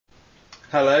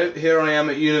Hello, here I am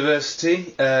at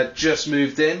university, just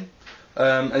moved in.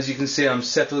 As you can see, I'm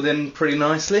settled in pretty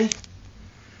nicely.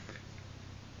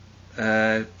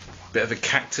 Bit of a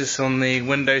cactus on the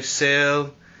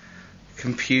windowsill,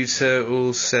 computer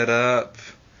all set up,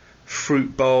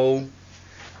 fruit bowl,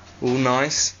 all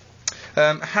nice.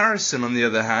 Harrison, on the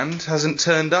other hand, hasn't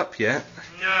turned up yet.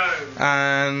 No.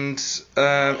 And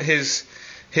his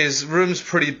room's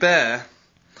pretty bare.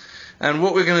 And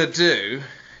what we're going to do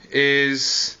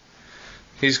is,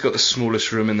 he's got the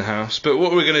smallest room in the house, but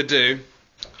what we're going to do,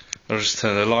 I'll just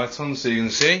turn the light on so you can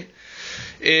see,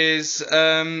 is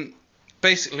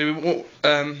basically we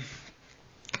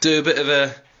do a bit of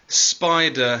a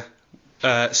spider's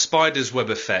web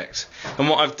effect. And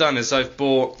what I've done is I've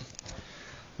bought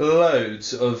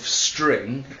loads of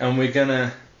string, and we're going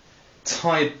to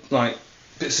tie like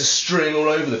bits of string all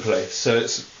over the place, so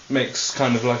it makes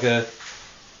kind of like a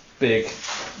big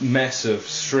mess of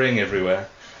string everywhere,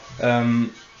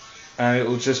 and it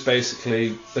will just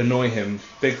basically annoy him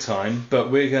big time,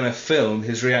 but we're going to film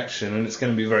his reaction and it's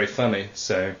going to be very funny.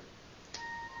 So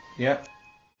yeah,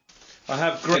 I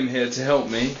have Graham here to help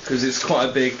me because it's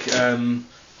quite a big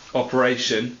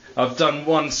operation. I've done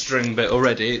one string bit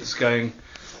already. It's going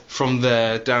from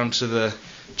there down to the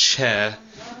chair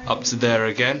up to there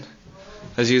again.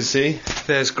 As you can see,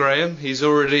 there's Graham. He's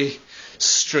already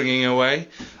stringing away.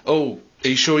 Oh, are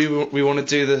you sure we want to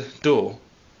do the door?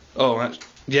 Oh,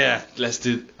 yeah, let's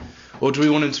do. Or do we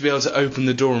want him to be able to open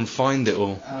the door and find it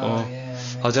all? Oh, yeah.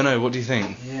 Maybe. I don't know. What do you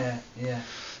think? Yeah.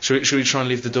 Should we try and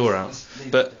leave the door out?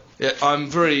 But yeah,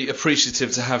 I'm very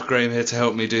appreciative to have Graham here to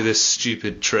help me do this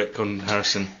stupid trick on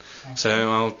Harrison.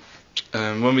 So I'll,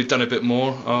 when we've done a bit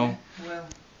more, I'll. We'll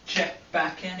check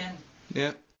back in.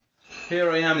 Yeah. Here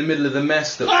I am in the middle of the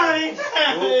mess that.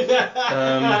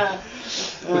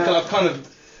 I've kind of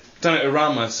done it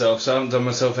around myself, so I haven't done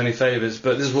myself any favours,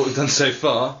 but this is what we've done so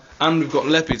far. And we've got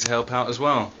Leppy to help out as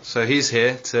well. So he's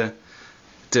here to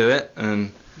do it,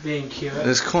 and being cute.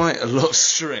 There's quite a lot of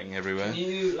string everywhere. Can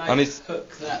you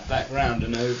hook that back round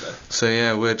and over? So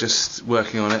yeah, we're just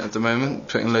working on it at the moment,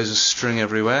 putting loads of string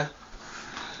everywhere.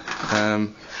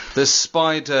 The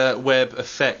spider web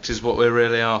effect is what we're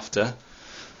really after.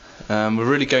 We're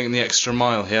really going the extra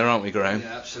mile here, aren't we, Graham?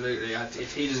 Yeah, absolutely.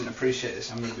 If he doesn't appreciate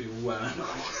this, I'm going to be well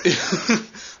annoyed.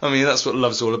 I mean, that's what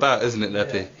love's all about, isn't it,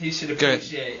 Leppy? Yeah, he should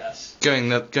appreciate us. Going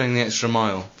the extra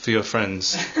mile for your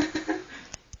friends.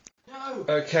 No.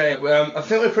 Okay, I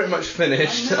think we're pretty much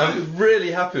finished. I'm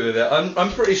really happy with it.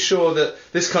 I'm pretty sure that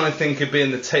this kind of thing could be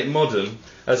in the Tate Modern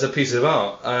as a piece of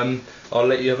art. I'll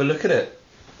let you have a look at it.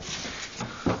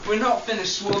 We're not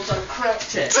finished, Swartz. I've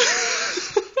cracked it.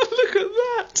 Look at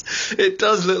that! It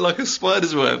does look like a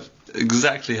spider's web.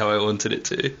 Exactly how I wanted it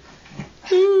to.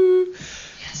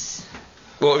 Yes.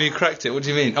 What, have you cracked it? What do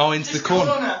you mean? Oh, into the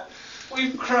corner.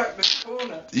 We've cracked the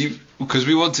corner. Because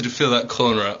we wanted to fill that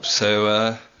corner up,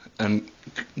 so and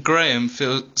Graham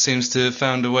seems to have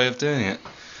found a way of doing it,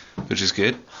 which is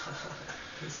good.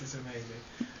 This is amazing.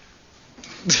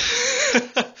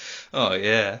 Oh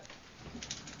yeah.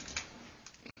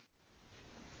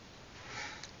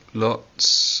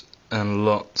 Lots and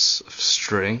lots of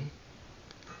string.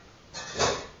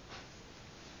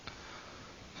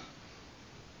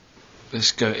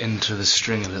 Let's go into the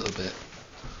string a little bit.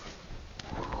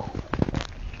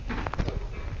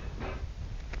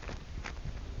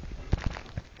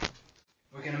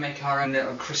 We're going to make our own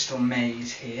little crystal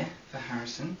maze here for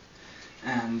Harrison,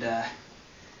 and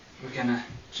we're going to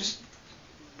just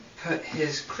put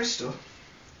his crystal,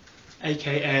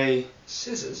 aka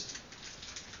scissors,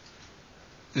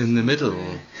 In the middle.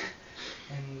 in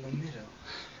the middle.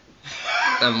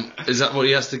 Is that what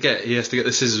he has to get? He has to get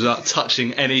the scissors without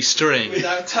touching any string.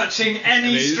 Without touching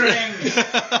any string.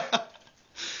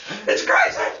 It's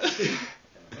crazy.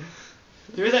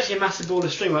 There is actually a massive ball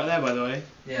of string right there, by the way.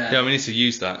 Yeah. Yeah, we need to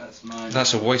use that. That's mine.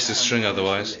 That's a waste of string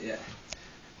otherwise. Yeah.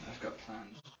 I've got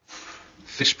plans.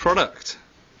 Finished product.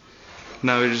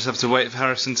 Now we just have to wait for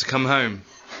Harrison to come home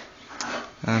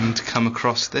and come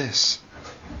across this.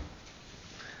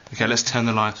 Okay, let's turn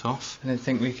the light off. I don't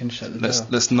think we can shut the door.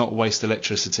 Let's not waste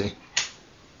electricity.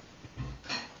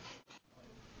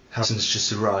 Harrison's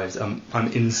just arrived. I'm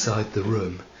inside the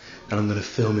room, and I'm going to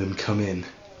film him come in.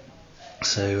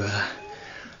 So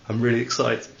I'm really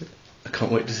excited. I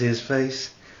can't wait to see his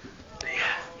face. But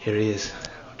yeah, here he is.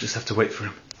 I'll just have to wait for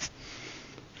him.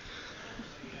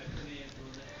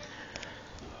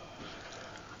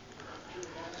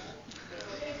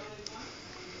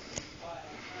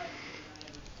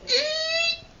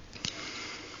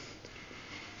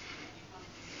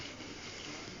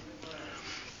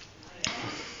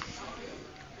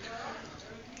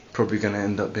 Probably going to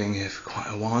end up being here for quite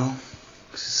a while.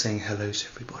 Because he's saying hello to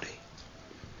everybody.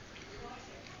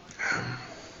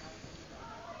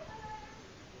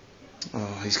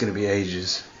 Oh, he's going to be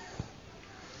ages.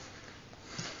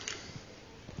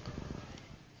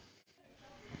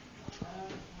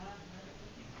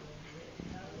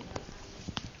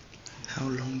 How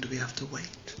long do we have to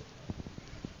wait?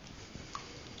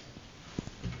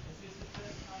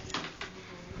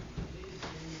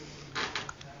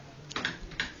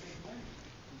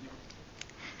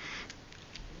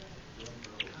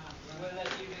 We'll let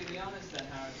you be the honest then,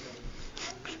 Harrison.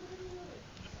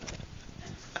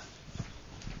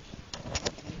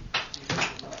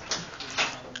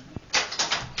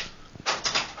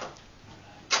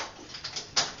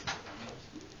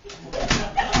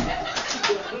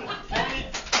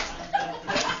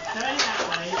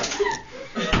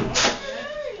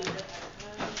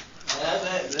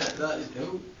 That is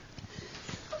dope.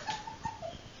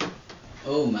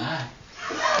 Oh my.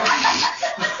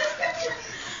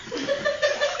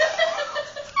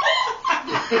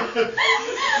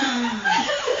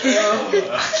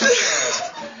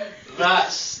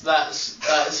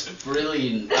 That's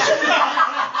brilliant. I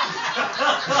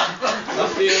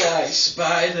feel like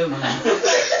Spider-Man.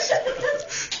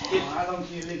 How long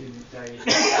do you live in this day?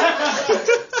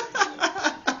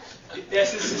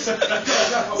 Yes, it's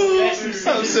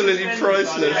Absolutely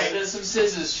priceless. Right, there's some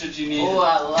scissors should you need. Oh,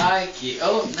 I like it.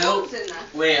 Oh no.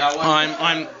 Wait, I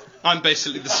want. I'm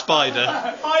basically the spider.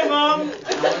 Hi, Mum.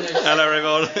 Hello,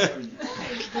 everyone.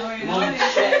 Mum,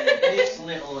 check this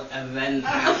little event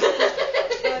out.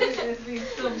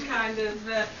 Some kind of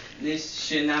This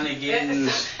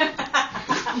shenanigans.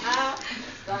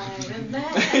 Spider-Man.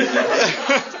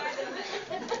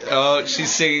 Oh,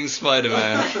 she's singing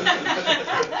Spider-Man.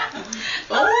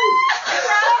 Oh!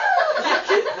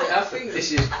 I think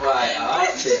this is quite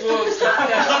arty.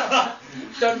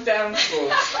 Dug down,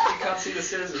 Swords. You can't see the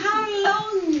scissors. How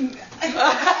long?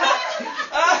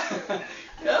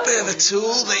 Bit of a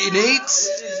tool that you need. This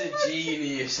is a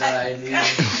genius idea.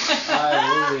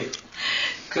 I love it.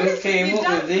 Who came up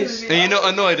with this? Are you not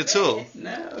annoyed at all?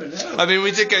 No. I mean,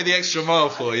 we did go the extra mile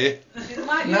for you.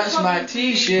 That's my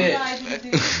t-shirt.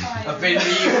 I've been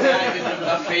reunited with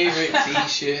my favourite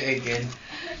t-shirt again.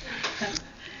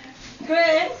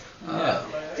 Chris, Oh,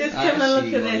 just I come and look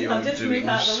see at what this. you're I'll just doing, move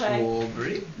out of the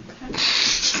way.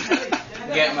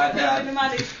 Strawberry. Get my dad.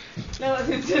 No,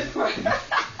 it's different.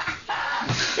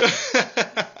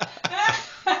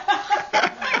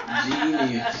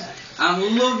 Genius.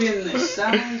 I'm loving the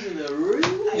size of the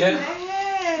room. Yeah.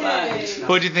 Like,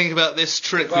 What do you think about this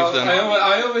trick we've Well, done?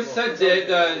 I always said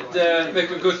that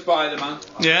make a good Spider-Man.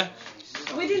 Yeah?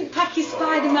 We didn't pack his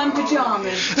Spider-Man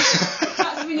pyjamas.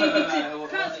 Perhaps we needed to.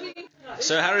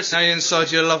 So, Harris, now you're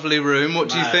inside your lovely room. What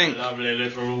do you think? lovely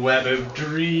little web of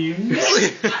dreams.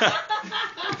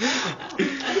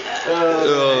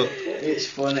 Oh. It's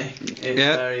funny. It's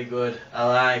Yeah. very good. I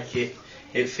like it.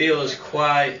 It feels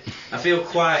quite. I feel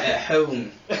quite at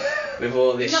home with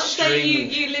all this Not saying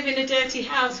string. you live in a dirty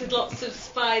house with lots of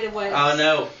spider webs. Oh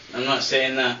no, I'm not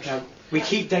saying that. We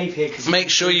keep Dave here because Make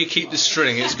sure you keep the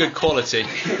string. It's good quality.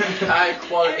 High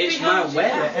quality. It's my web.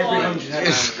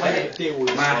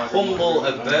 My humble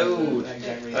abode.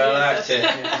 I like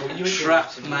to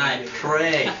trap my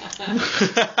prey.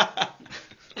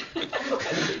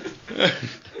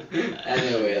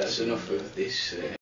 Anyway, that's enough of this.